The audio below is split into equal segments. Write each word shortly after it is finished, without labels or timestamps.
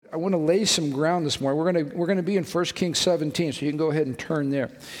I want to lay some ground this morning. We're going to be in 1 Kings 17, so you can go ahead and turn there.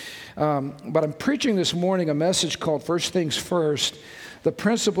 But I'm preaching this morning a message called First Things First, the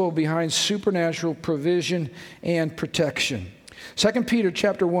principle behind supernatural provision and protection. 2 Peter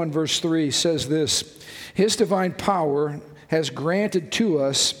chapter 1, verse 3 says this: His divine power has granted to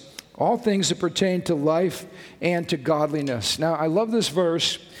us all things that pertain to life and to godliness. Now, I love this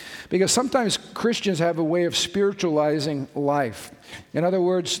verse because sometimes Christians have a way of spiritualizing life. In other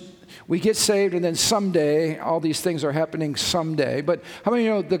words, we get saved and then someday, all these things are happening someday. But how many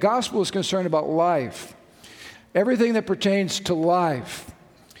know the gospel is concerned about life? Everything that pertains to life.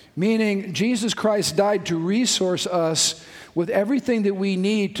 Meaning Jesus Christ died to resource us with everything that we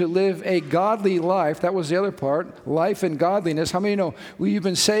need to live a godly life. That was the other part, life and godliness. How many know we've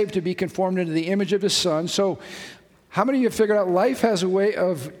been saved to be conformed into the image of His Son? So how many of you have figured out life has a way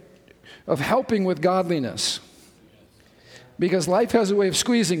of helping with godliness? Because life has a way of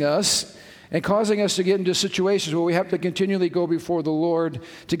squeezing us and causing us to get into situations where we have to continually go before the Lord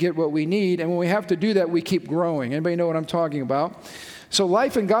to get what we need. And when we have to do that, we keep growing. Anybody know what I'm talking about? So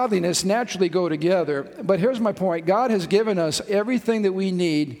life and godliness naturally go together. But here's my point. God has given us everything that we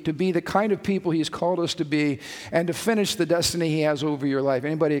need to be the kind of people He's called us to be and to finish the destiny He has over your life.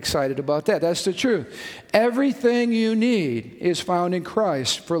 Anybody excited about that? That's the truth. Everything you need is found in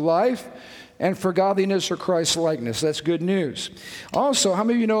Christ for life and for godliness or Christ-likeness. That's good news. Also, how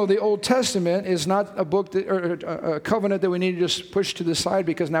many of you know the Old Testament is not a book or a covenant that we need to just push to the side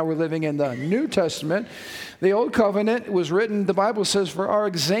because now we're living in the New Testament? The Old Covenant was written, the Bible says, for our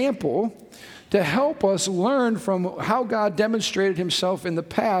example, to help us learn from how God demonstrated Himself in the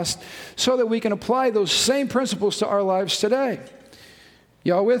past so that we can apply those same principles to our lives today.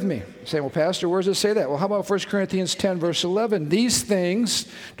 Y'all with me? You say, well, Pastor, where does it say that? Well, how about 1 Corinthians 10, verse 11? These things,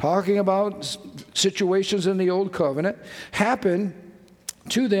 talking about situations in the Old Covenant, happen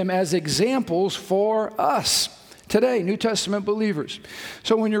to them as examples for us today, New Testament believers.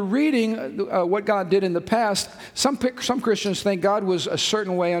 So when you're reading what God did in the past, some Christians think God was a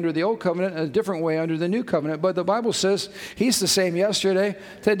certain way under the Old Covenant and a different way under the New Covenant. But the Bible says He's the same yesterday,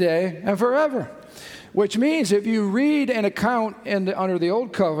 today, and forever. Which means if you read an account under the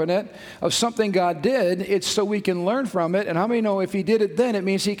Old Covenant of something God did, it's so we can learn from it. And how many know if He did it then, it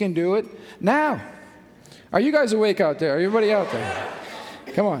means He can do it now? Are you guys awake out there? Everybody out there?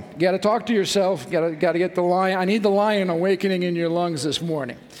 Come on. You got to talk to yourself. Got to get the lion. I need the lion awakening in your lungs this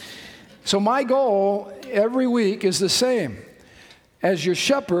morning. So my goal every week is the same. As your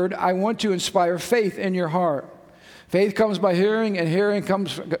shepherd, I want to inspire faith in your heart. Faith comes by hearing, and hearing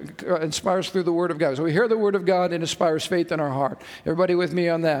inspires through the Word of God. So we hear the Word of God, and inspires faith in our heart. Everybody with me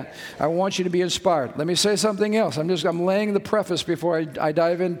on that? I want you to be inspired. Let me say something else. I'm laying the preface before I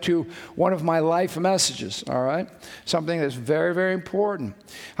dive into one of my life messages, all right? Something that's very, very important.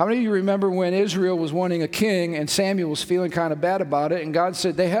 How many of you remember when Israel was wanting a king, and Samuel was feeling kind of bad about it, and God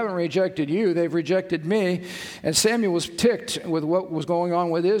said, they haven't rejected you, they've rejected me. And Samuel was ticked with what was going on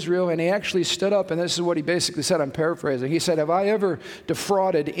with Israel, and he actually stood up, and this is what he basically said. I'm paraphrasing. He said, have I ever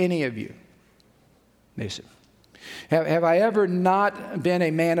defrauded any of you? They said, have I ever not been a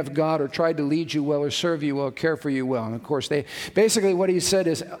man of God or tried to lead you well or serve you well, care for you well? And of course, basically what he said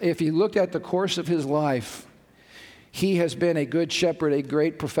is, if he looked at the course of his life, he has been a good shepherd, a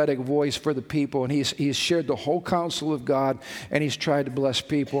great prophetic voice for the people, and he's shared the whole counsel of God, and he's tried to bless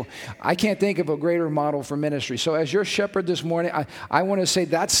people. I can't think of a greater model for ministry. So as your shepherd this morning, I want to say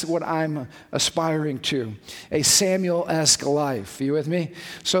that's what I'm aspiring to, a Samuel-esque life. Are you with me?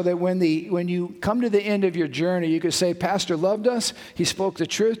 So that when you come to the end of your journey, you can say, Pastor loved us, he spoke the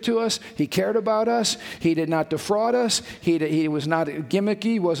truth to us, he cared about us, he did not defraud us, he was not gimmicky,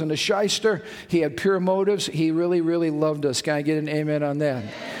 he wasn't a shyster, he had pure motives, he really loved us. Can I get an amen on that?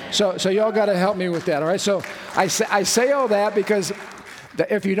 So y'all got to help me with that, all right? So I say all that because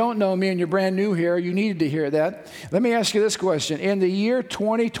if you don't know me and you're brand new here, you needed to hear that. Let me ask you this question. In the year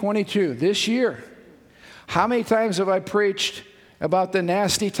 2022, this year, how many times have I preached about the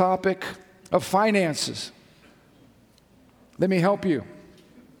nasty topic of finances? Let me help you.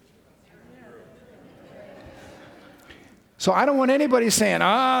 So I don't want anybody saying,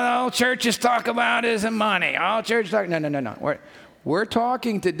 all churches talk about is money. All churches talk. No. We're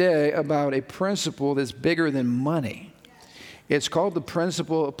talking today about a principle that's bigger than money. It's called the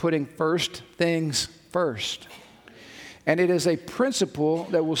principle of putting first things first. And it is a principle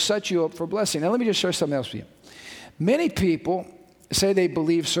that will set you up for blessing. Now let me just share something else with you. Many people say they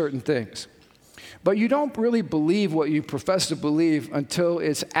believe certain things. But you don't really believe what you profess to believe until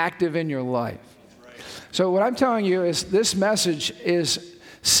it's active in your life. So what I'm telling you is this message is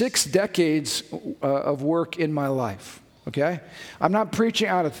 6 decades of work in my life. Okay? I'm not preaching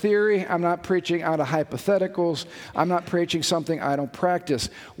out of theory. I'm not preaching out of hypotheticals. I'm not preaching something I don't practice.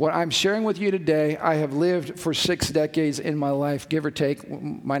 What I'm sharing with you today, I have lived for 6 decades in my life, give or take,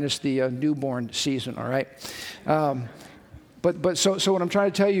 minus the newborn season, all right? So what I'm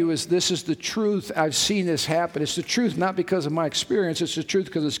trying to tell you is this is the truth. I've seen this happen. It's the truth not because of my experience. It's the truth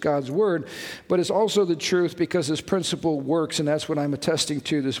because it's God's word. But it's also the truth because this principle works, and that's what I'm attesting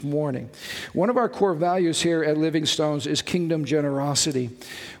to this morning. One of our core values here at Living Stones is kingdom generosity.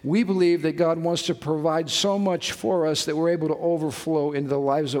 We believe that God wants to provide so much for us that we're able to overflow into the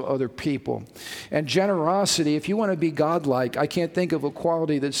lives of other people. And generosity, if you want to be godlike, I can't think of a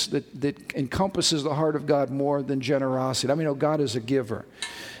quality that encompasses the heart of God more than generosity. I mean, God is a giver,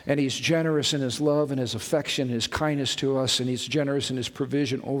 and He's generous in His love and His affection, His kindness to us, and He's generous in His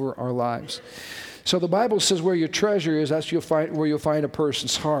provision over our lives. So the Bible says where your treasure is, that's where you'll find a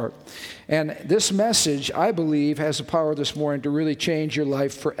person's heart. And this message, I believe, has the power this morning to really change your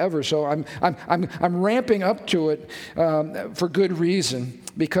life forever. So I'm ramping up to it for good reason,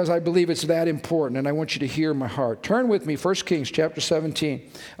 because I believe it's that important, and I want you to hear my heart. Turn with me, 1 Kings chapter 17.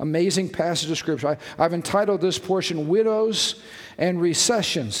 Amazing passage of Scripture. I've entitled this portion, Widows and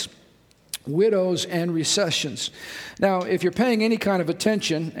Recessions. Widows and recessions. Now, if you're paying any kind of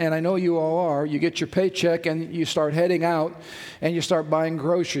attention, and I know you all are, you get your paycheck and you start heading out and you start buying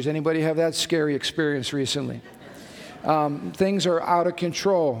groceries. Anybody have that scary experience recently? Things are out of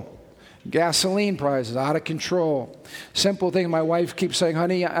control. Gasoline prices out of control. Simple thing, my wife keeps saying,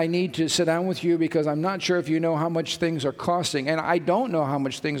 honey, I need to sit down with you because I'm not sure if you know how much things are costing. And I don't know how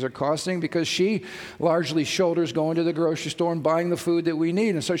much things are costing because she largely shoulders going to the grocery store and buying the food that we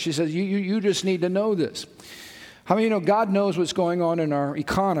need. And so she says, you just need to know this. How many of you know God knows what's going on in our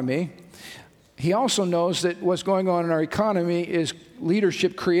economy? He also knows that what's going on in our economy is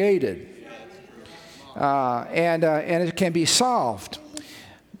leadership created. And it can be solved.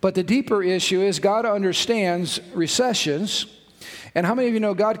 But the deeper issue is God understands recessions. And how many of you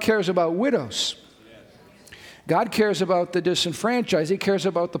know God cares about widows? God cares about the disenfranchised. He cares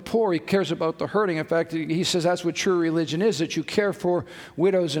about the poor. He cares about the hurting. In fact, He says that's what true religion is, that you care for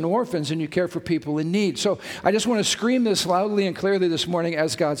widows and orphans and you care for people in need. So I just want to scream this loudly and clearly this morning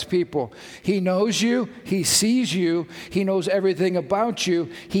as God's people. He knows you. He sees you. He knows everything about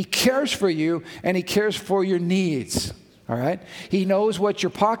you. He cares for you, and He cares for your needs. All right? He knows what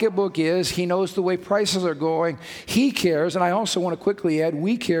your pocketbook is. He knows the way prices are going. He cares. And I also want to quickly add,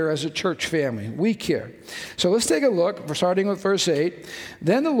 we care as a church family. We care. So let's take a look. We're starting with verse 8.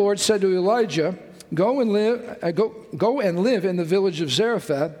 Then the Lord said to Elijah, go and live in the village of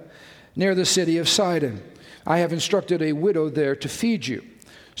Zarephath near the city of Sidon. I have instructed a widow there to feed you.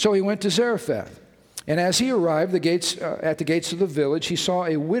 So he went to Zarephath. And as he arrived at the gates of the village, he saw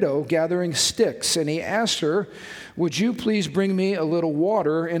a widow gathering sticks, and he asked her, would you please bring me a little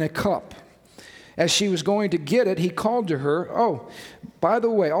water in a cup? As she was going to get it, he called to her, oh, by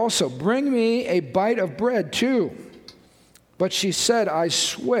the way, also bring me a bite of bread too. But she said, I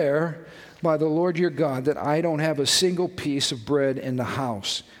swear by the Lord your God that I don't have a single piece of bread in the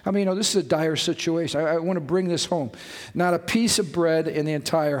house. I mean, this is a dire situation. I want to bring this home. Not a piece of bread in the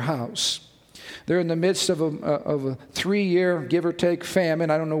entire house. They're in the midst of a 3-year, give or take,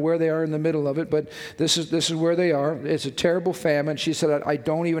 famine. I don't know where they are in the middle of it, but this is where they are. It's a terrible famine. She said, I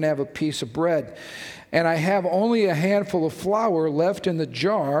don't even have a piece of bread. And I have only a handful of flour left in the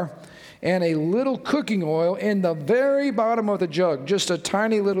jar and a little cooking oil in the very bottom of the jug. Just a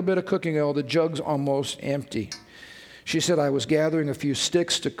tiny little bit of cooking oil. The jug's almost empty. She said, I was gathering a few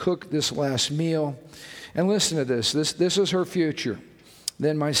sticks to cook this last meal. And listen to this. This is her future.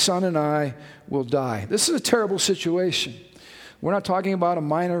 Then my son and I will die. This is a terrible situation. We're not talking about a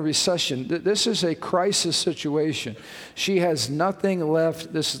minor recession. This is a crisis situation. She has nothing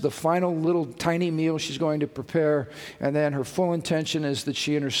left. This is the final little tiny meal she's going to prepare. And then her full intention is that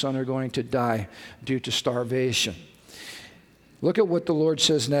she and her son are going to die due to starvation. Look at what the Lord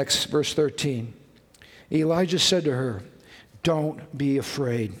says next, verse 13. Elijah said to her, don't be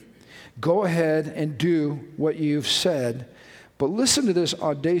afraid. Go ahead and do what you've said. But listen to this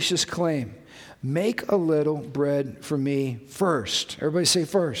audacious claim. Make a little bread for me first. Everybody say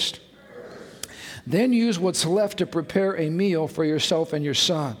first. Then use what's left to prepare a meal for yourself and your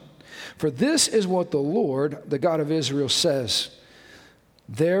son. For this is what the Lord, the God of Israel, says.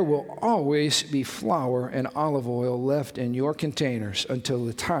 There will always be flour and olive oil left in your containers until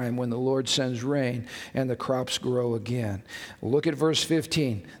the time when the Lord sends rain and the crops grow again. Look at verse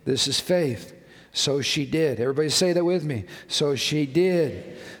 15. This is faith. So she did. Everybody say that with me. So she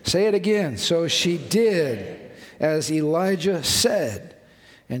did. Say it again. So she did as Elijah said.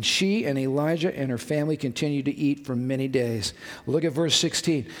 And she and Elijah and her family continued to eat for many days. Look at verse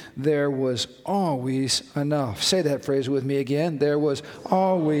 16. There was always enough. Say that phrase with me again. There was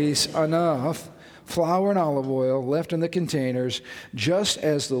always enough flour and olive oil left in the containers, just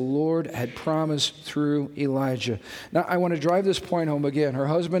as the Lord had promised through Elijah. Now, I want to drive this point home again. Her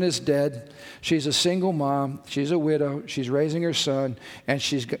husband is dead. She's a single mom. She's a widow. She's raising her son, and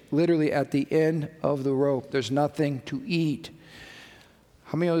she's literally at the end of the rope. There's nothing to eat.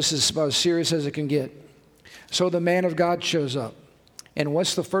 How many know this is about as serious as it can get? So the man of God shows up. And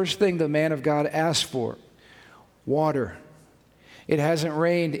what's the first thing the man of God asks for? Water. It hasn't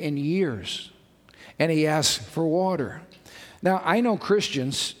rained in years. And he asks for water. Now, I know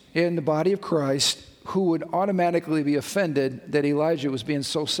Christians in the body of Christ who would automatically be offended that Elijah was being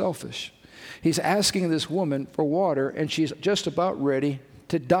so selfish. He's asking this woman for water, and she's just about ready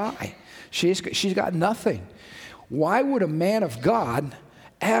to die. She's got nothing. Why would a man of God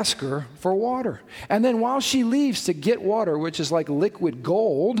ask her for water? And then while she leaves to get water, which is like liquid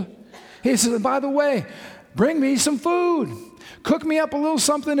gold, he says, by the way, bring me some food. Cook me up a little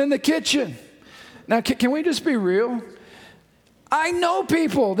something in the kitchen. Now, can we just be real? I know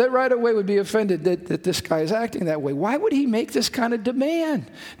people that right away would be offended that this guy is acting that way. Why would he make this kind of demand?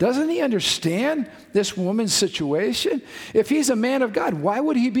 Doesn't he understand this woman's situation? If he's a man of God, why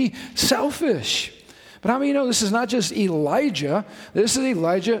would he be selfish? But how many you know this is not just Elijah? This is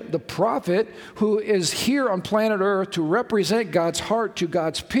Elijah, the prophet, who is here on planet Earth to represent God's heart to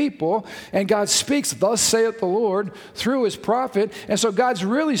God's people. And God speaks, thus saith the Lord, through his prophet. And so God's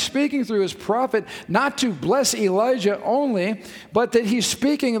really speaking through his prophet, not to bless Elijah only, but that he's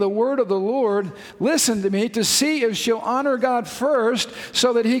speaking the word of the Lord, listen to me, to see if she'll honor God first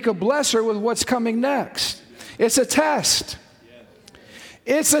so that he could bless her with what's coming next. It's a test.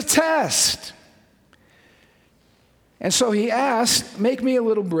 It's a test. And so he asked, make me a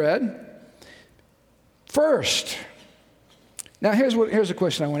little bread first. Now, here's a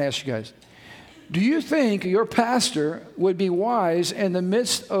question I want to ask you guys. Do you think your pastor would be wise in the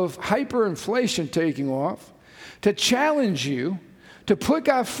midst of hyperinflation taking off to challenge you to put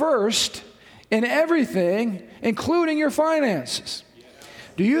God first in everything, including your finances?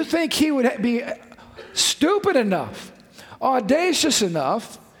 Do you think he would be stupid enough, audacious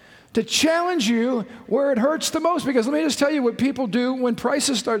enough, to challenge you where it hurts the most? Because let me just tell you what people do when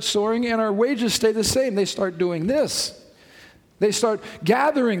prices start soaring and our wages stay the same. They start doing this. They start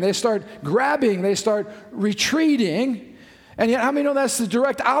gathering. They start grabbing. They start retreating. And yet, how many know that's the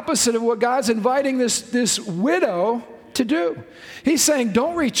direct opposite of what God's inviting this widow to do? He's saying,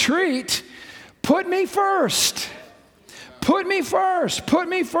 don't retreat. Put me first. Put me first. Put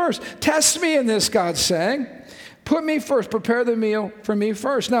me first. Test me in this, God's saying. Put me first. Prepare the meal for me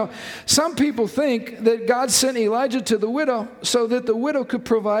first. Now, some people think that God sent Elijah to the widow so that the widow could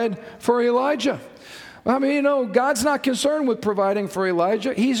provide for Elijah. I mean, you know, God's not concerned with providing for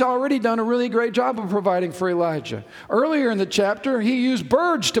Elijah. He's already done a really great job of providing for Elijah. Earlier in the chapter, he used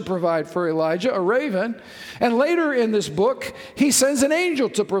birds to provide for Elijah, a raven. And later in this book, he sends an angel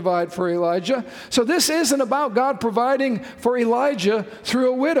to provide for Elijah. So this isn't about God providing for Elijah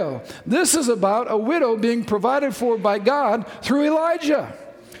through a widow. This is about a widow being provided for by God through Elijah.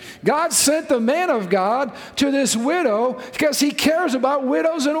 God sent the man of God to this widow because he cares about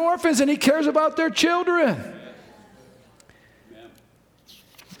widows and orphans and he cares about their children.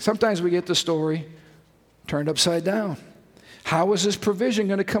 Sometimes we get the story turned upside down. How is this provision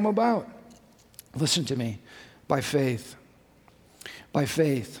going to come about? Listen to me. By faith. By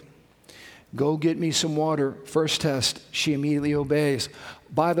faith. Go get me some water. First test. She immediately obeys.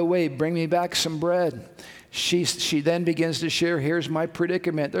 By the way, bring me back some bread. She then begins to share, here's my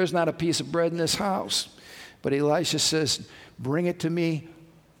predicament. There's not a piece of bread in this house. But Elisha says, bring it to me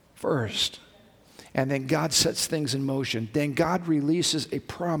first. And then God sets things in motion. Then God releases a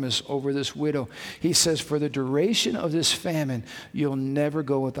promise over this widow. He says, for the duration of this famine, you'll never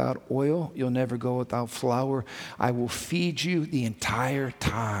go without oil. You'll never go without flour. I will feed you the entire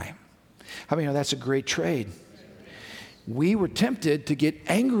time. How many know that's a great trade? We were tempted to get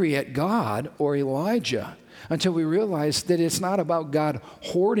angry at God or Elijah until we realized that it's not about God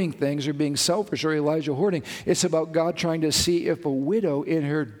hoarding things or being selfish or Elijah hoarding. It's about God trying to see if a widow in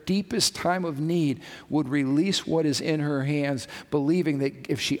her deepest time of need would release what is in her hands, believing that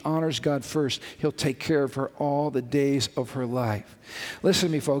if she honors God first, he'll take care of her all the days of her life. Listen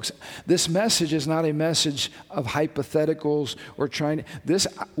to me, folks. This message is not a message of hypotheticals or trying to,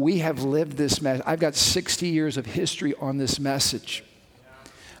 we have lived this message. I've got 60 years of history on this message.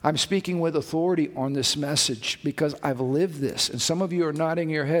 I'm speaking with authority on this message because I've lived this. And some of you are nodding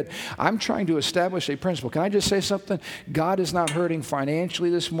your head. I'm trying to establish a principle. Can I just say something? God is not hurting financially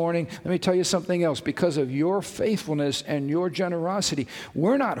this morning. Let me tell you something else. Because of your faithfulness and your generosity,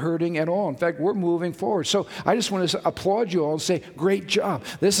 we're not hurting at all. In fact, we're moving forward. So I just want to applaud you all and say, great job.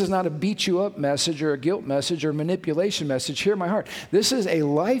 This is not a beat you up message or a guilt message or manipulation message. Hear my heart. This is a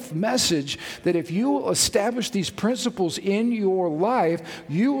life message that if you will establish these principles in your life,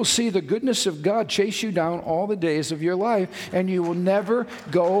 you will see the goodness of God chase you down all the days of your life, and you will never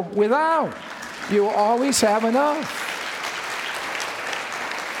go without. You will always have enough.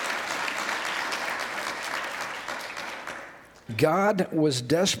 God was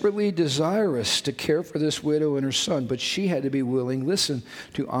desperately desirous to care for this widow and her son, but she had to be willing, listen,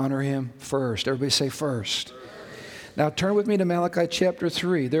 to honor him first. Everybody say first. Now turn with me to Malachi chapter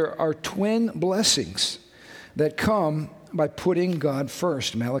 3. There are twin blessings that come by putting God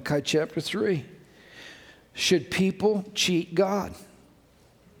first. Malachi chapter 3. Should people cheat God?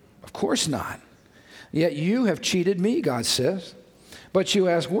 Of course not. Yet you have cheated me, God says. But you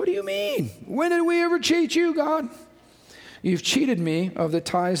ask, what do you mean? When did we ever cheat you, God? You've cheated me of the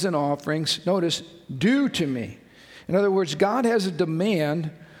tithes and offerings, notice, due to me. In other words, God has a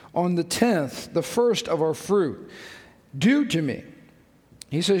demand on the 10th, the first of our fruit, due to me.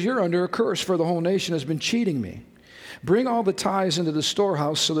 He says, you're under a curse, for the whole nation has been cheating me. Bring all the tithes into the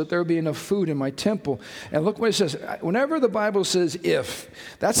storehouse so that there will be enough food in my temple. And look what it says. Whenever the Bible says if,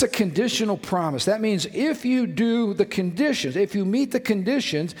 that's a conditional promise. That means if you do the conditions, if you meet the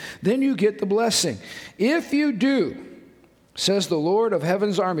conditions, then you get the blessing. If you do, says the Lord of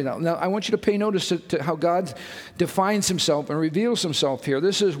heaven's army. Now I want you to pay notice to how God defines himself and reveals himself here.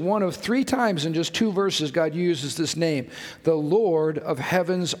 This is one of 3 times in just 2 verses God uses this name. The Lord of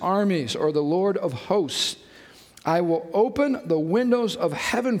heaven's armies, or the Lord of hosts. I will open the windows of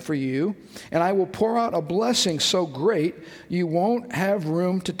heaven for you, and I will pour out a blessing so great you won't have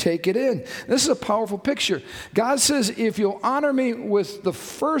room to take it in. This is a powerful picture. God says, if you'll honor me with the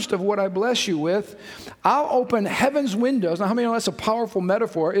first of what I bless you with, I'll open heaven's windows. Now, how many know that's a powerful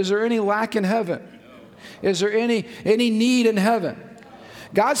metaphor? Is there any lack in heaven? Is there any need in heaven?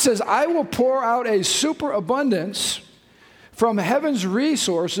 God says, I will pour out a superabundance from heaven's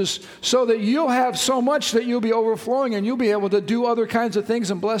resources so that you'll have so much that you'll be overflowing and you'll be able to do other kinds of things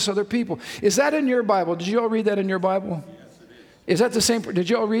and bless other people. Is that in your Bible? Did you all read that in your Bible? Yes, it is. Is that the same? Did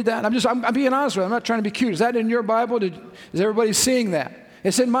you all read that? I'm being honest with you. I'm not trying to be cute. Is that in your Bible? Is everybody seeing that?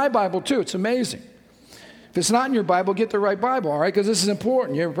 It's in my Bible too. It's amazing. If it's not in your Bible, get the right Bible, all right? Because this is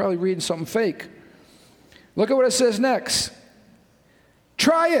important. You're probably reading something fake. Look at what it says next.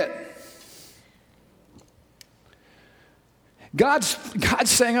 Try it. God's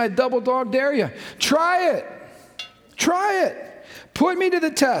saying, I double dog dare you. Try it. Try it. Put me to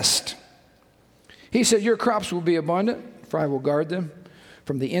the test. He said, your crops will be abundant, for I will guard them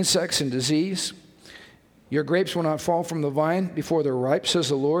from the insects and disease. Your grapes will not fall from the vine before they're ripe, says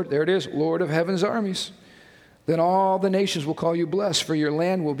the Lord. There it is, Lord of heaven's armies. Then all the nations will call you blessed, for your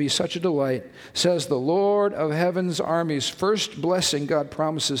land will be such a delight, says the Lord of heaven's armies. First blessing God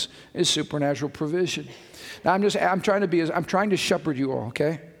promises is supernatural provision. Now I'm trying to shepherd you all,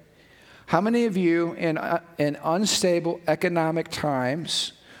 okay? How many of you in unstable economic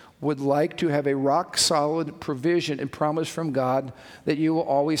times would like to have a rock solid provision and promise from God that you will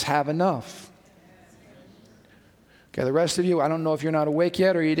always have enough? Okay, the rest of you, I don't know if you're not awake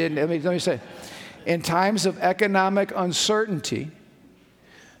yet or you didn't. Let me say, in times of economic uncertainty,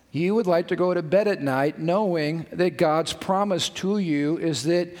 you would like to go to bed at night knowing that God's promise to you is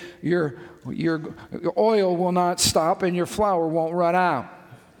that your oil will not stop and your flour won't run out.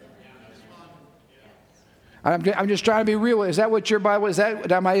 I'm just trying to be real. Is that what your Bible is?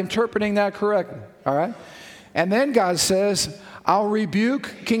 Am I interpreting that correctly? All right. And then God says, I'll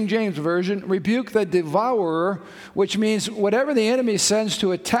rebuke, King James Version, rebuke the devourer, which means whatever the enemy sends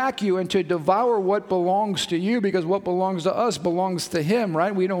to attack you and to devour what belongs to you, because what belongs to us belongs to him,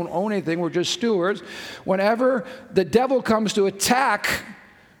 right? We don't own anything. We're just stewards. Whenever the devil comes to attack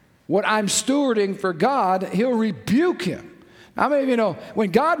what I'm stewarding for God, he'll rebuke him. How many of you know,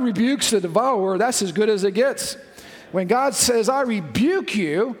 when God rebukes the devourer, that's as good as it gets. When God says, I rebuke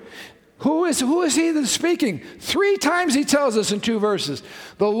you, who is he that's speaking? 3 times he tells us in 2 verses.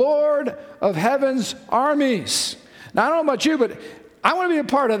 The Lord of heaven's armies. Now, I don't know about you, but I want to be a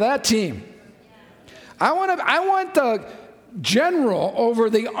part of that team. I want the general over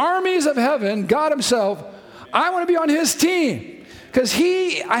the armies of heaven, God himself. I want to be on his team. Because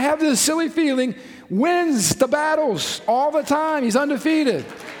I have this silly feeling, wins the battles all the time. He's undefeated.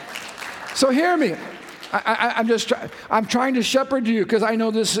 So hear me. I'm trying to shepherd you because I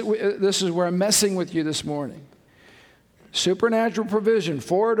know this is where I'm messing with you this morning. Supernatural provision,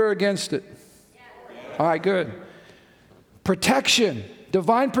 for it or against it? All right, good. Protection,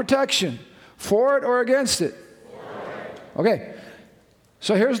 divine protection, for it or against it? Okay,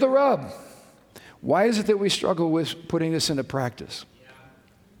 so here's the rub. Why is it that we struggle with putting this into practice?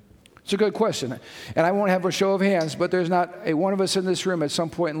 It's a good question. And I won't have a show of hands, but there's not a one of us in this room at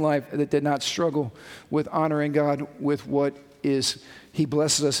some point in life that did not struggle with honoring God with what is, He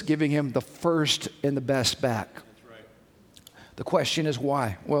blesses us, giving Him the first and the best back. That's right. The question is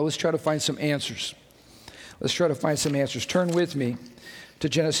why? Well, let's try to find some answers. Turn with me to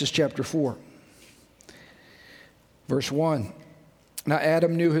Genesis chapter 4. Verse 1. Now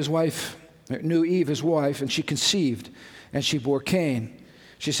Adam knew Eve, his wife, and she conceived, and she bore Cain.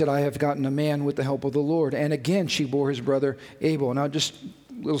 She said, I have gotten a man with the help of the Lord. And again, she bore his brother Abel. Now, just a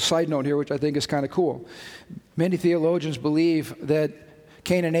little side note here, which I think is kind of cool. Many theologians believe that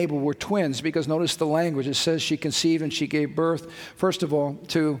Cain and Abel were twins because notice the language. It says she conceived and she gave birth, first of all,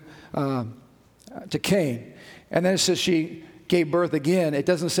 to Cain. And then it says she gave birth again. It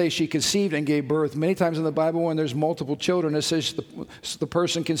doesn't say she conceived and gave birth. Many times in the Bible when there's multiple children, it says the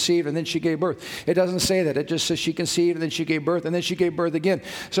person conceived and then she gave birth. It doesn't say that. It just says she conceived and then she gave birth and then she gave birth again.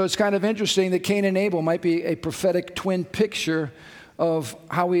 So it's kind of interesting that Cain and Abel might be a prophetic twin picture of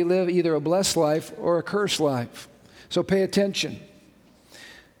how we live either a blessed life or a cursed life. So pay attention.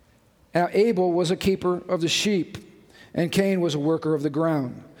 Now Abel was a keeper of the sheep and Cain was a worker of the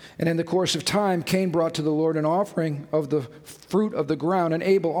ground. And in the course of time, Cain brought to the Lord an offering of the fruit of the ground, and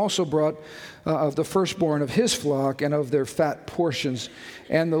Abel also brought of the firstborn of his flock and of their fat portions.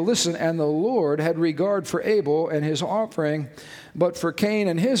 And the Lord had regard for Abel and his offering, but for Cain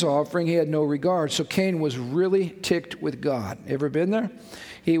and his offering he had no regard. So Cain was really ticked with God. Ever been there?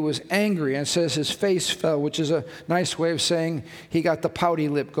 He was angry, and says his face fell, which is a nice way of saying he got the pouty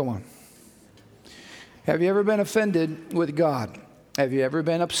lip going. Have you ever been offended with God? Have you ever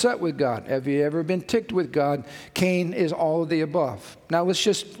been upset with God? Have you ever been ticked with God? Cain is all of the above. Now let's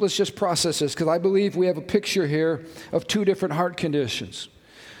just process this, because I believe we have a picture here of two different heart conditions.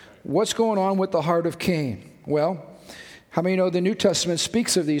 What's going on with the heart of Cain? Well, how many know the New Testament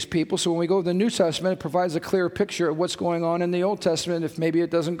speaks of these people? So when we go to the New Testament, it provides a clear picture of what's going on in the Old Testament if maybe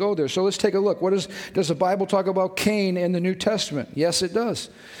it doesn't go there. So let's take a look. Does the Bible talk about Cain in the New Testament? Yes, it does.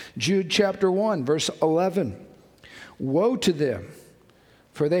 Jude chapter 1, verse 11. Woe to them,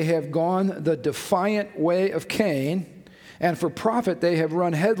 for they have gone the defiant way of Cain, and for profit they have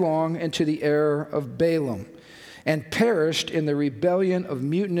run headlong into the error of Balaam, and perished in the rebellion of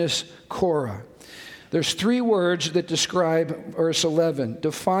mutinous Korah. There's three words that describe verse 11: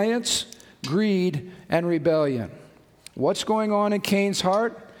 defiance, greed, and rebellion. What's going on in Cain's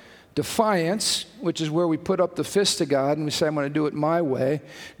heart? Defiance, which is where we put up the fist to God and we say, I'm going to do it my way.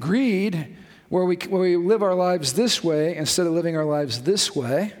 Greed, where we live our lives this way instead of living our lives this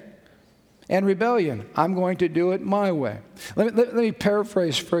way. And rebellion, I'm going to do it my way. Let me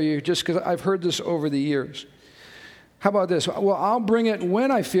paraphrase for you, just because I've heard this over the years. How about this? Well, I'll bring it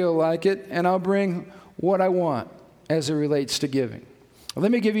when I feel like it, and I'll bring what I want as it relates to giving. Well,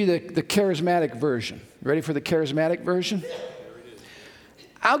 let me give you the charismatic version. Ready for the charismatic version?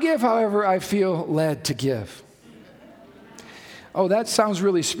 I'll give however I feel led to give. Oh, that sounds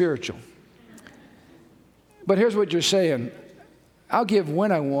really spiritual. But here's what you're saying. I'll give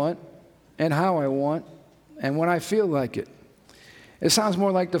when I want and how I want and when I feel like it. It sounds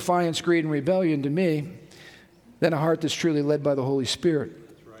more like defiance, greed, and rebellion to me than a heart that's truly led by the Holy Spirit.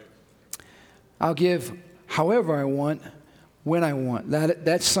 That's right. I'll give however I want, when I want.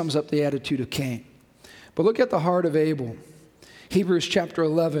 That sums up the attitude of Cain. But look at the heart of Abel. Hebrews chapter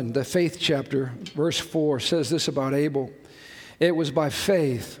 11, the faith chapter, verse 4 says this about Abel. It was by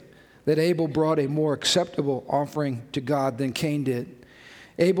faith that Abel brought a more acceptable offering to God than Cain did.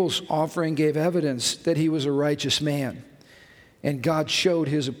 Abel's offering gave evidence that he was a righteous man, and God showed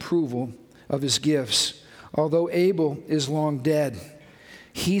his approval of his gifts. Although Abel is long dead,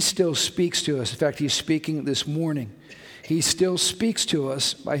 he still speaks to us. In fact, he's speaking this morning. He still speaks to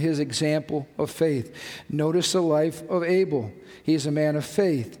us by his example of faith. Notice the life of Abel. He's a man of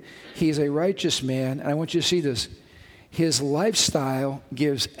faith. He's a righteous man, and I want you to see this. His lifestyle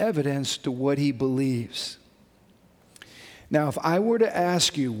gives evidence to what he believes. Now, if I were to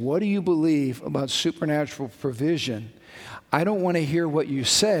ask you, what do you believe about supernatural provision? I don't want to hear what you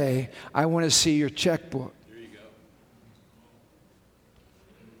say. I want to see your checkbook. There you go.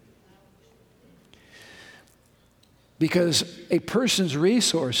 Because a person's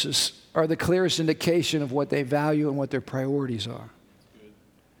resources are the clearest indication of what they value and what their priorities are.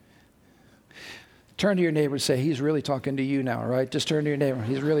 Turn to your neighbor and say, he's really talking to you now, right? Just turn to your neighbor.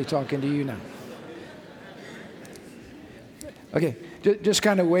 He's really talking to you now. Okay, just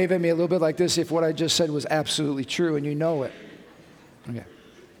kind of wave at me a little bit like this if what I just said was absolutely true and you know it. Okay.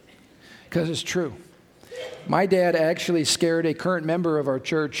 Because it's true. My dad actually scared a current member of our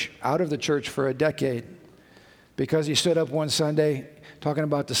church out of the church for a decade because he stood up one Sunday talking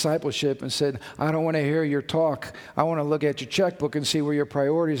about discipleship and said, I don't want to hear your talk. I want to look at your checkbook and see where your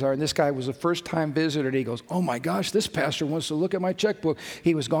priorities are. And this guy was a first-time visitor, and he goes, oh my gosh, this pastor wants to look at my checkbook.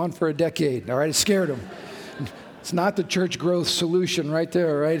 He was gone for a decade, all right? It scared him. It's not the church growth solution right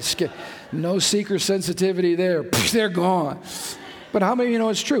there, right? No seeker sensitivity there. They're gone. But how many of you know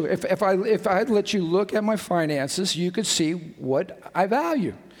it's true? If I'd let you look at my finances, you could see what I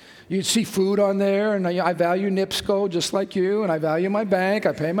value. You'd see food on there, and I value NIPSCO just like you, and I value my bank,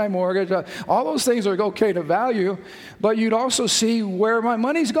 I pay my mortgage. All those things are okay to value, but you'd also see where my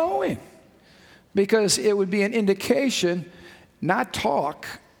money's going. Because it would be an indication, not talk,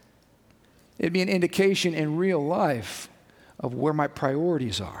 it'd be an indication in real life of where my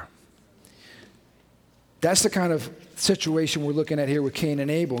priorities are. That's the kind of situation we're looking at here with Cain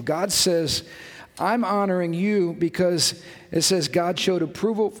and Abel. God says, I'm honoring you because it says God showed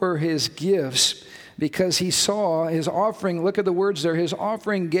approval for his gifts because he saw his offering. Look at the words there. His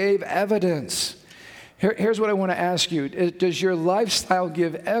offering gave evidence. Here's what I want to ask you. Does your lifestyle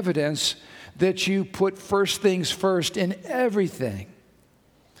give evidence that you put first things first in everything?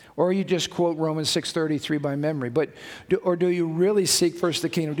 Or you just quote Romans 6:33 by memory. Or do you really seek first the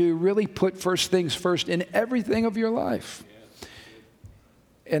kingdom? Do you really put first things first in everything of your life?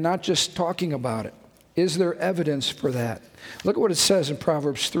 And not just talking about it. Is there evidence for that? Look at what it says in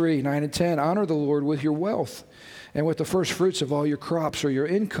Proverbs 3:9 and 10. Honor the Lord with your wealth and with the first fruits of all your crops or your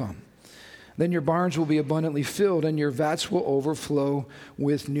income. Then your barns will be abundantly filled and your vats will overflow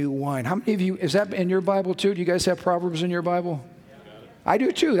with new wine. How many of you, is that in your Bible too? Do you guys have Proverbs in your Bible? I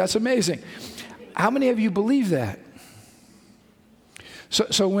do too. That's amazing. How many of you believe that?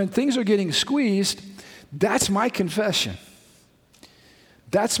 So when things are getting squeezed, that's my confession.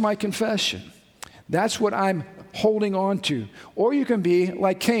 That's my confession. That's what I'm holding on to. Or you can be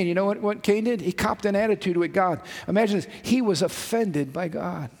like Cain. You know what Cain did? He copped an attitude with God. Imagine this. He was offended by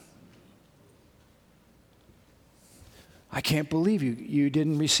God. I can't believe you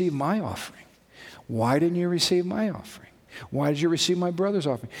didn't receive my offering. Why didn't you receive my offering? Why did you receive my brother's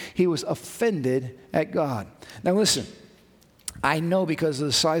offering? He was offended at God. Now listen, I know because of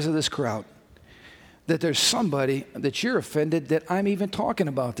the size of this crowd that there's somebody that you're offended that I'm even talking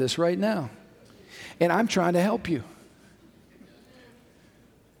about this right now. And I'm trying to help you.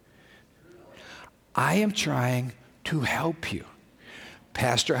 I am trying to help you.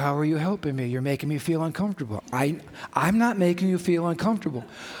 Pastor, how are you helping me? You're making me feel uncomfortable. I'm not making you feel uncomfortable.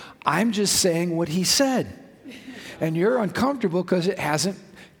 I'm just saying what he said. And you're uncomfortable because it hasn't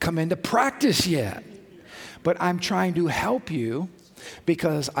come into practice yet. But I'm trying to help you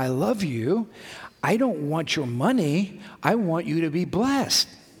because I love you. I don't want your money. I want you to be blessed.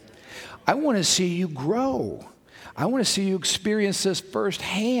 I want to see you grow. I want to see you experience this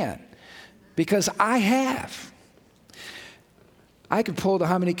firsthand because I have. I could pull the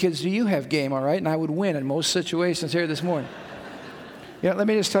how many kids do you have game, all right? And I would win in most situations here this morning. Let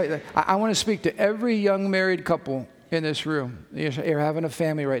me just tell you that. I want to speak to every young married couple in this room. You're having a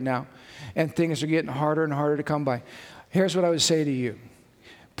family right now, and things are getting harder and harder to come by. Here's what I would say to you.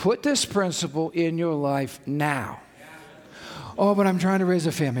 Put this principle in your life now. Oh, but I'm trying to raise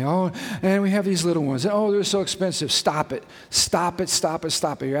a family. Oh, and we have these little ones. Oh, they're so expensive. Stop it. Stop it, stop it,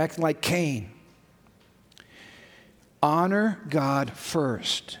 stop it. You're acting like Cain. Honor God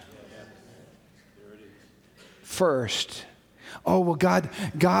first. First. Oh, well,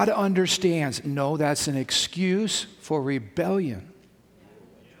 God understands. No, that's an excuse for rebellion.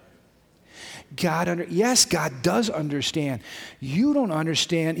 Yes, God does understand. You don't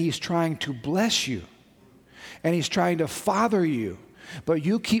understand. He's trying to bless you. And he's trying to father you. But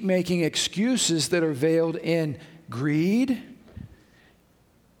you keep making excuses that are veiled in greed,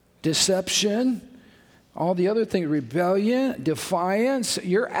 deception, all the other things, rebellion, defiance.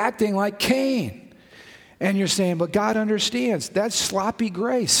 You're acting like Cain. And you're saying, but God understands. That's sloppy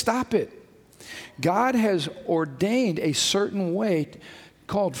grace. Stop it. God has ordained a certain way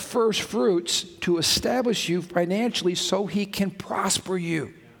called first fruits to establish you financially so he can prosper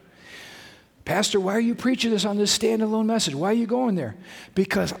you. Pastor, why are you preaching this on this standalone message? Why are you going there?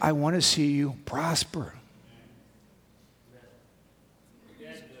 Because I want to see you prosper.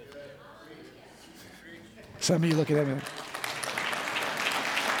 Some of you looking at me.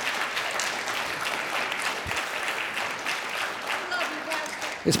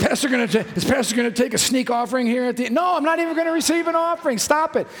 Is Pastor going to take a sneak offering here at the end? No, I'm not even going to receive an offering.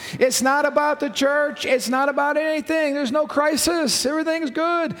 Stop it. It's not about the church. It's not about anything. There's no crisis. Everything's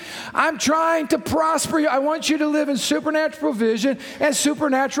good. I'm trying to prosper you. I want you to live in supernatural vision and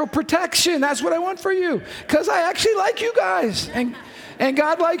supernatural protection. That's what I want for you, because I actually like you guys, and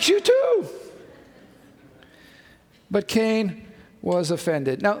God likes you too. But Cain was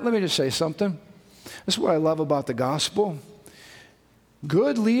offended. Now, let me just say something. This is what I love about the gospel.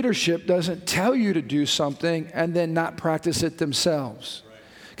 Good leadership doesn't tell you to do something and then not practice it themselves.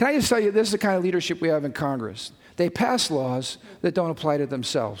 Can I just tell you, this is the kind of leadership we have in Congress. They pass laws that don't apply to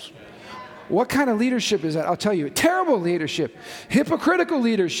themselves. What kind of leadership is that? I'll tell you, terrible leadership, hypocritical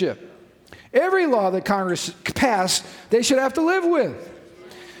leadership. Every law that Congress passed, they should have to live with.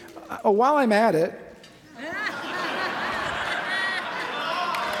 While I'm at it,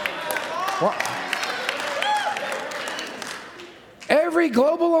 every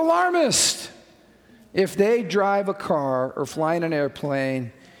global alarmist, if they drive a car or fly in an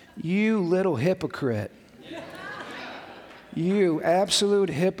airplane, you little hypocrite. You absolute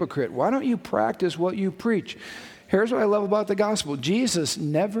hypocrite. Why don't you practice what you preach? Here's what I love about the gospel. Jesus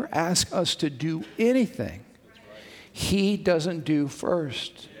never asks us to do anything He doesn't do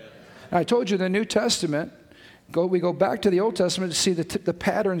first. And I told you in the New Testament, we go back to the Old Testament to see the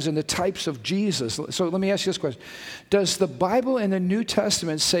patterns and the types of Jesus. So let me ask you this question. Does the Bible in the New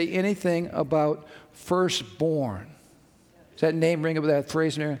Testament say anything about firstborn? Does that name ring up with that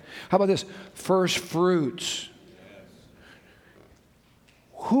phrase in there? How about this? First fruits.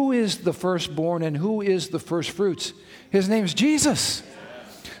 Who is the firstborn and who is the first fruits? His name is Jesus.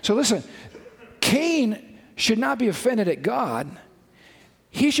 So listen, Cain should not be offended at God.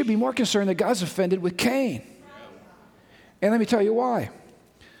 He should be more concerned that God's offended with Cain. And let me tell you why.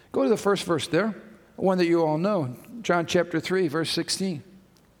 Go to the first verse there, one that you all know, John chapter 3, verse 16.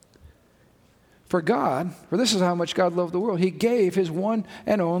 For this is how much God loved the world. He gave His one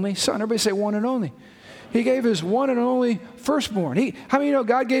and only Son. Everybody say one and only. He gave His one and only firstborn. How many of you know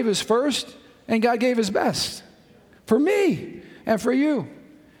God gave His first and God gave His best? For me and for you.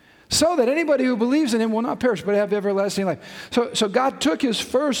 So that anybody who believes in Him will not perish but have everlasting life. So God took His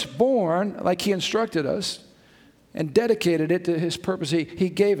firstborn, like He instructed us, and dedicated it to His purpose. He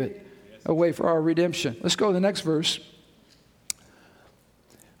gave it away for our redemption. Let's go to the next verse.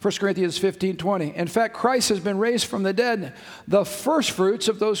 1 Corinthians 15:20. In fact, Christ has been raised from the dead, the first fruits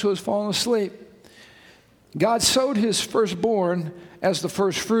of those who have fallen asleep. God sowed His firstborn as the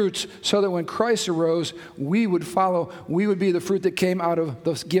first fruits so that when Christ arose, we would follow. We would be the fruit that came out of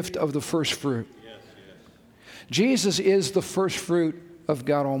the gift of the first fruit. Yes. Jesus is the first fruit of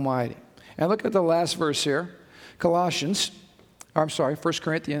God Almighty. And look at the last verse here. 1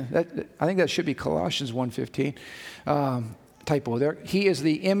 Corinthians, I think that should be Colossians 1:15, typo there. He is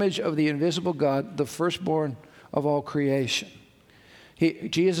the image of the invisible God, the firstborn of all creation.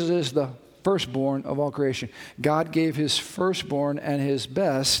 Jesus is the firstborn of all creation. God gave His firstborn and His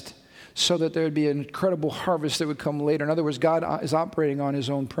best so that there would be an incredible harvest that would come later. In other words, God is operating on His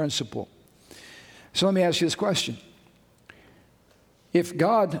own principle. So let me ask you this question.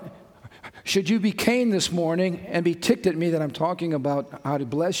 Should you be Cain this morning and be ticked at me that I'm talking about how to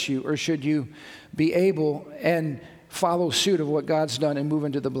bless you, or should you be able and follow suit of what God's done and move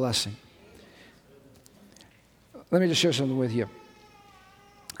into the blessing? Let me just share something with you.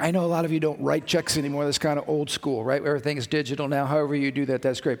 I know a lot of you don't write checks anymore. That's kind of old school, right? Everything is digital now. However you do that,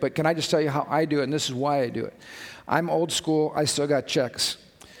 that's great. But can I just tell you how I do it, and this is why I do it. I'm old school. I still got checks.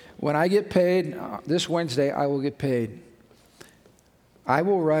 When I get paid, this Wednesday, I will get paid. I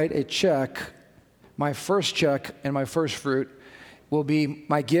will write a check. My first check and my first fruit will be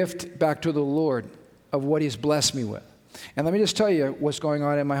my gift back to the Lord of what He's blessed me with. And let me just tell you what's going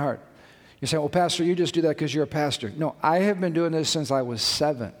on in my heart. You say, well, Pastor, you just do that because you're a pastor. No, I have been doing this since I was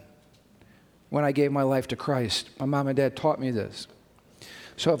 7 when I gave my life to Christ. My mom and dad taught me this.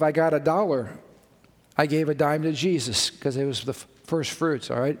 So if I got $1, I gave a dime to Jesus because it was the first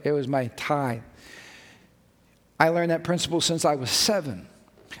fruits, all right? It was my tithe. I learned that principle since I was 7.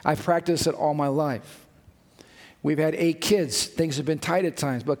 I've practiced it all my life. We've had 8 kids. Things have been tight at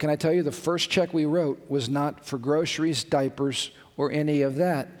times. But can I tell you, the first check we wrote was not for groceries, diapers, or any of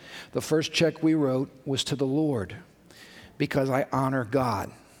that. The first check we wrote was to the Lord because I honor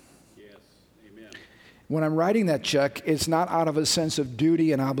God. Yes. Amen. When I'm writing that check, it's not out of a sense of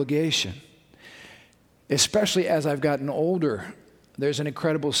duty and obligation. Especially as I've gotten older, there's an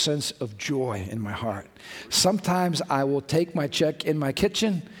incredible sense of joy in my heart. Sometimes I will take my check in my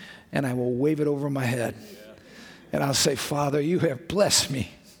kitchen and I will wave it over my head. And I'll say, Father, you have blessed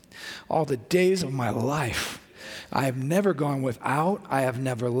me all the days of my life. I have never gone without. I have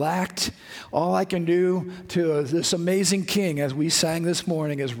never lacked. All I can do to this amazing King, as we sang this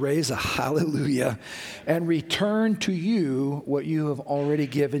morning, is raise a hallelujah and return to you what you have already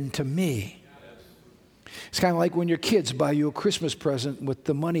given to me. It's kind of like when your kids buy you a Christmas present with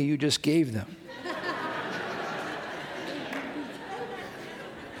the money you just gave them.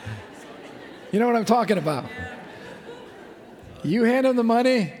 You know what I'm talking about? You hand them the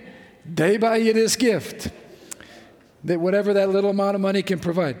money, they buy you this gift. That whatever that little amount of money can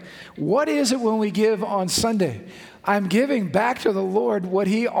provide. What is it when we give on Sunday? I'm giving back to the Lord what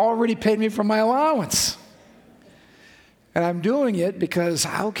He already paid me for my allowance. And I'm doing it because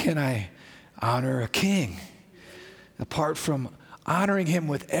how can I honor a king apart from honoring Him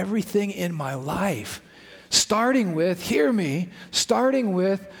with everything in my life? Starting with, hear me, starting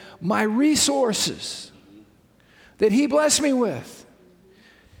with my resources that He blessed me with.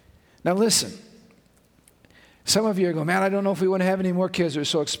 Now listen, some of you are going, man, I don't know if we want to have any more kids. They're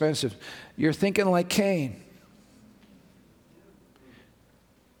so expensive. You're thinking like Cain.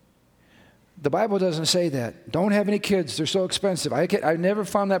 The Bible doesn't say that. Don't have any kids. They're so expensive. I never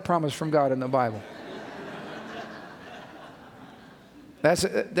found that promise from God in the Bible. That's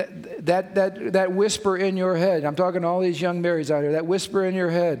that whisper in your head. I'm talking to all these young marrieds out here. That whisper in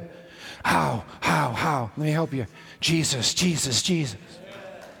your head. How? Let me help you. Jesus.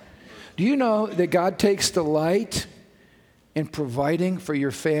 Do you know that God takes delight in providing for your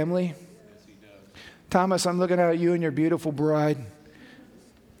family? Yes, He does. Thomas, I'm looking at you and your beautiful bride.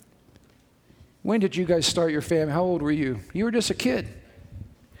 When did you guys start your family? How old were you? You were just a kid.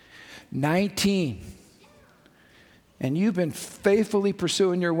 19. And you've been faithfully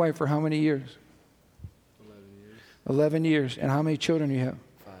pursuing your wife for how many years? 11 years. And how many children do you have?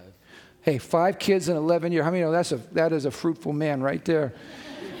 5. Hey, 5 kids in 11 years. How many know that is a fruitful man right there?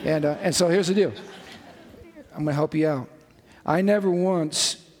 And so here's the deal. I'm going to help you out. I never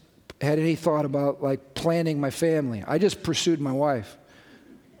once had any thought about like planning my family. I just pursued my wife.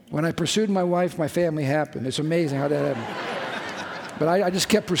 When I pursued my wife, my family happened. It's amazing how that happened. But I just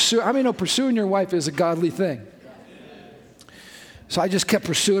kept pursuing. I mean, no, pursuing your wife is a godly thing. So I just kept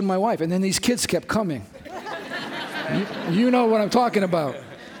pursuing my wife. And then these kids kept coming. You know what I'm talking about.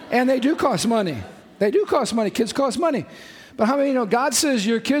 And they do cost money. They do cost money. Kids cost money. But how many know God says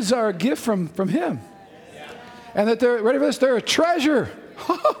your kids are a gift from Him? And that they're, ready for this, they're a treasure.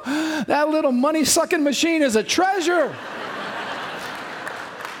 That little money-sucking machine is a treasure.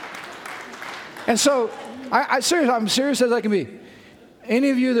 And so, I'm serious as I can be. Any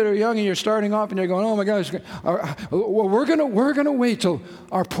of you that are young and you're starting off and you're going, oh my gosh, well, we're gonna wait till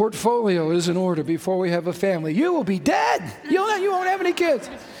our portfolio is in order before we have a family. You will be dead. You won't have any kids.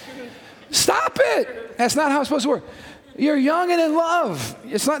 Stop it. That's not how it's supposed to work. You're young and in love.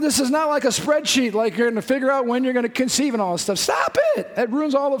 This is not like a spreadsheet, like you're going to figure out when you're going to conceive and all this stuff. Stop it. That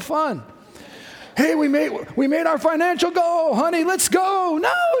ruins all the fun. Hey, we made our financial goal, honey. Let's go.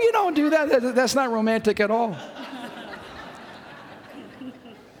 No, you don't do that. That's not romantic at all.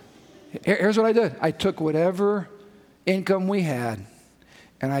 Here's what I did. I took whatever income we had,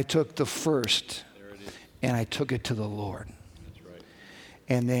 and I took the first, and I took it to the Lord. That's right.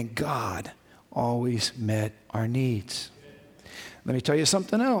 And then God always met our needs. Let me tell you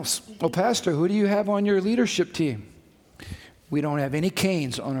something else. Well, Pastor, who do you have on your leadership team? We don't have any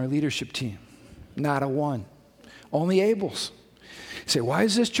Cains on our leadership team. Not a one. Only Abels. You say, why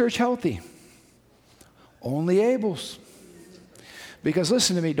is this church healthy? Only Abels. Because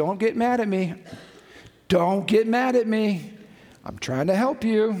listen to me, don't get mad at me. Don't get mad at me. I'm trying to help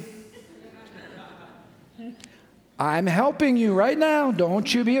you. I'm helping you right now.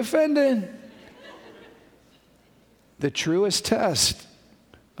 Don't you be offended. The truest test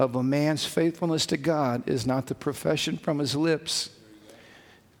of a man's faithfulness to God is not the profession from his lips,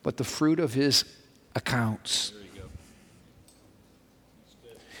 but the fruit of his accounts.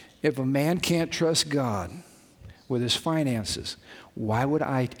 If a man can't trust God with his finances, why would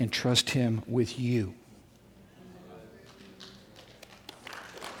I entrust him with you?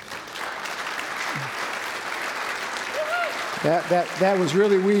 That was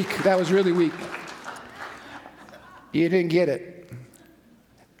really weak. That was really weak. You didn't get it.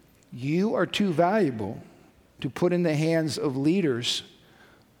 You are too valuable to put in the hands of leaders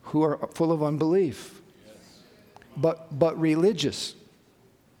who are full of unbelief, but religious.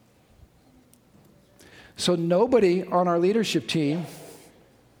 So nobody on our leadership team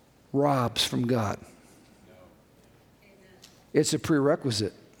robs from God. It's a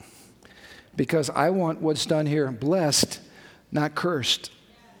prerequisite. Because I want what's done here blessed, not cursed.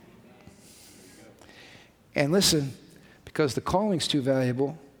 And listen, because the calling's too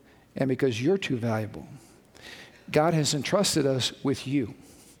valuable and because you're too valuable, God has entrusted us with you.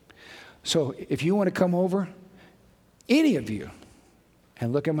 So if you want to come over, any of you,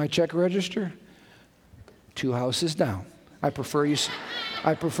 and look at my check register, 2 houses down. I prefer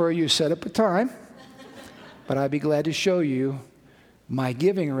you set up a time, but I'd be glad to show you my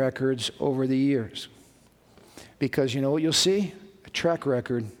giving records over the years. Because you know what you'll see? A track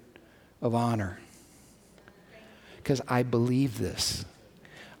record of honor. Because I believe this.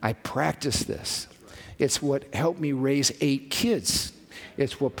 I practice this. It's what helped me raise 8 kids.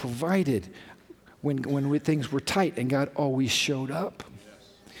 It's what provided when things were tight and God always showed up.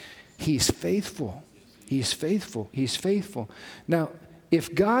 He's faithful. He's faithful. He's faithful. Now,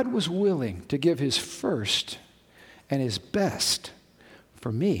 if God was willing to give his first and his best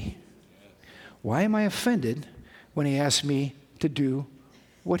for me, why am I offended when he asked me to do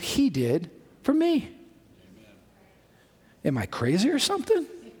what he did for me? Am I crazy or something?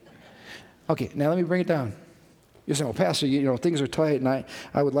 Okay, now let me bring it down. You say, well, Pastor, things are tight, and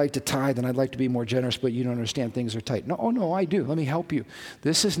I would like to tithe, and I'd like to be more generous, but you don't understand things are tight. No, I do. Let me help you.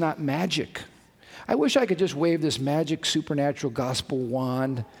 This is not magic. I wish I could just wave this magic, supernatural gospel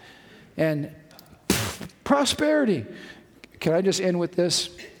wand and prosperity. Can I just end with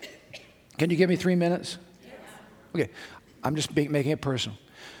this? Can you give me 3 minutes? Okay, I'm just making it personal.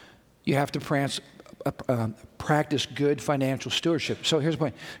 You have to practice good financial stewardship. So here's the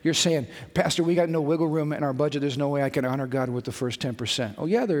point. You're saying, Pastor, we got no wiggle room in our budget. There's no way I can honor God with the first 10%. Oh,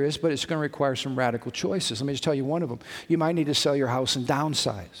 yeah, there is, but it's going to require some radical choices. Let me just tell you one of them. You might need to sell your house and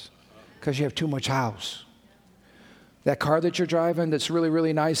downsize because you have too much house. That car that you're driving that's really,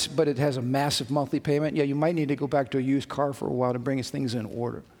 really nice, but it has a massive monthly payment, yeah, you might need to go back to a used car for a while to bring its things in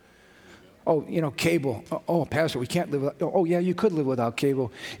order. Oh, cable. Oh, Pastor, we can't live without. Oh, yeah, you could live without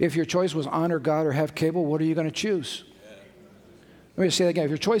cable. If your choice was honor God or have cable, what are you going to choose? Let me say that again. If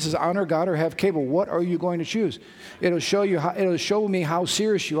your choice is honor God or have cable, what are you going to choose? It'll show me how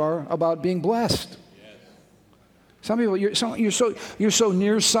serious you are about being blessed. Some people, you're so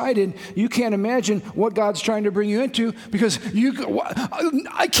nearsighted, you can't imagine what God's trying to bring you into because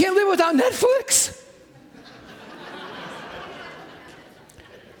I can't live without Netflix.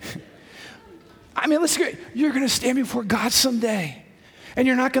 I mean, listen, you're going to stand before God someday, and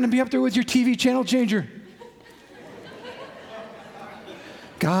you're not going to be up there with your TV channel changer.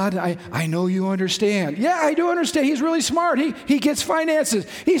 God, I know you understand. Yeah, I do understand. He's really smart. He gets finances.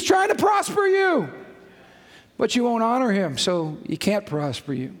 He's trying to prosper you. But you won't honor him, so he can't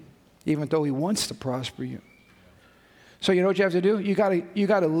prosper you, even though he wants to prosper you. So you know what you have to do? You got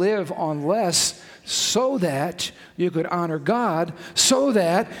to live on less so that you could honor God, so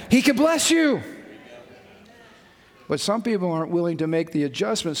that he can bless you. But some people aren't willing to make the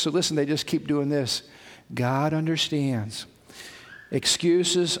adjustments, so listen, they just keep doing this. God understands.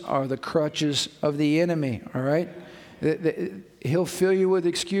 Excuses are the crutches of the enemy, all right? He'll fill you with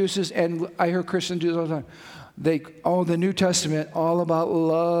excuses, and I hear Christians do this all the time. The New Testament, all about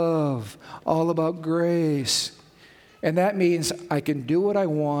love, all about grace. And that means I can do what I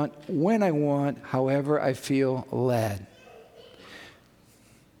want, when I want, however I feel led.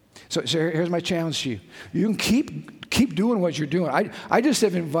 So here's my challenge to you. You can keep doing what you're doing. I just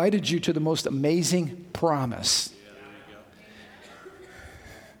have invited you to the most amazing promise.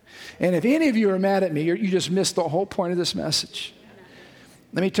 And if any of you are mad at me, you just missed the whole point of this message.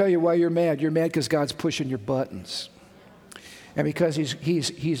 Let me tell you why you're mad. You're mad because God's pushing your buttons. And because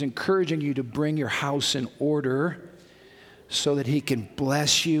he's encouraging you to bring your house in order so that he can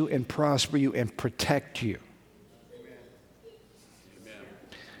bless you and prosper you and protect you.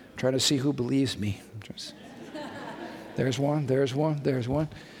 I'm trying to see who believes me. There's one.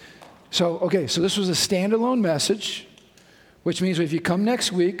 So this was a standalone message, which means if you come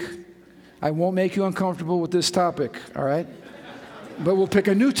next week, I won't make you uncomfortable with this topic, all right? But we'll pick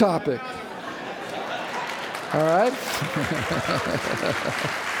a new topic. All right?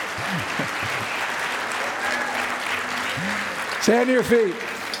 Stand to your feet.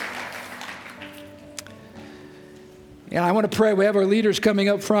 And I want to pray. We have our leaders coming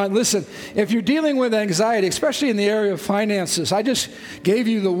up front. Listen, if you're dealing with anxiety, especially in the area of finances, I just gave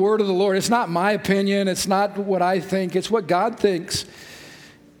you the word of the Lord. It's not my opinion. It's not what I think. It's what God thinks.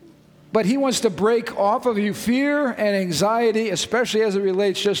 But he wants to break off of you fear and anxiety, especially as it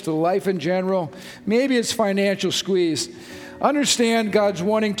relates just to life in general. Maybe it's financial squeeze. Understand God's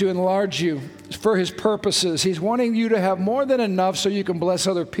wanting to enlarge you for his purposes. He's wanting you to have more than enough so you can bless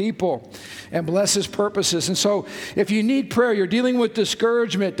other people and bless his purposes. And so if you need prayer, you're dealing with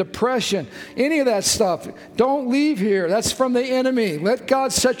discouragement, depression, any of that stuff, don't leave here. That's from the enemy. Let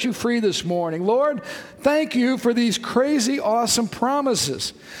God set you free this morning. Lord, thank you for these crazy, awesome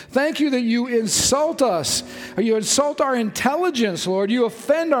promises. Thank you that you insult us. You insult our intelligence, Lord. You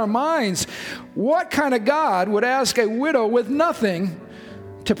offend our minds. What kind of God would ask a widow with nothing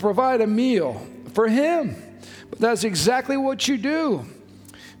to provide a meal for him? But that's exactly what you do,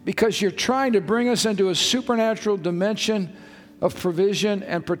 because you're trying to bring us into a supernatural dimension of provision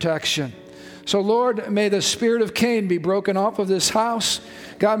and protection. So, Lord, may the spirit of Cain be broken off of this house.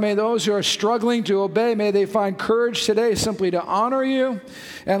 God, may those who are struggling to obey, may they find courage today simply to honor you.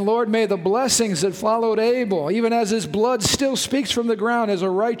 And, Lord, may the blessings that followed Abel, even as his blood still speaks from the ground as a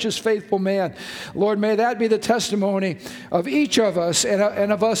righteous, faithful man, Lord, may that be the testimony of each of us and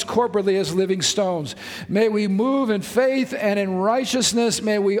of us corporately as living stones. May we move in faith and in righteousness.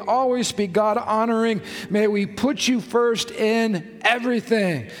 May we always be God-honoring. May we put you first in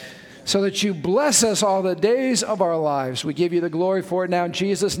everything, so that you bless us all the days of our lives. We give you the glory for it now in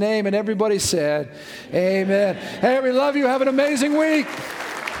Jesus' name. And everybody said, amen. Hey, we love you. Have an amazing week.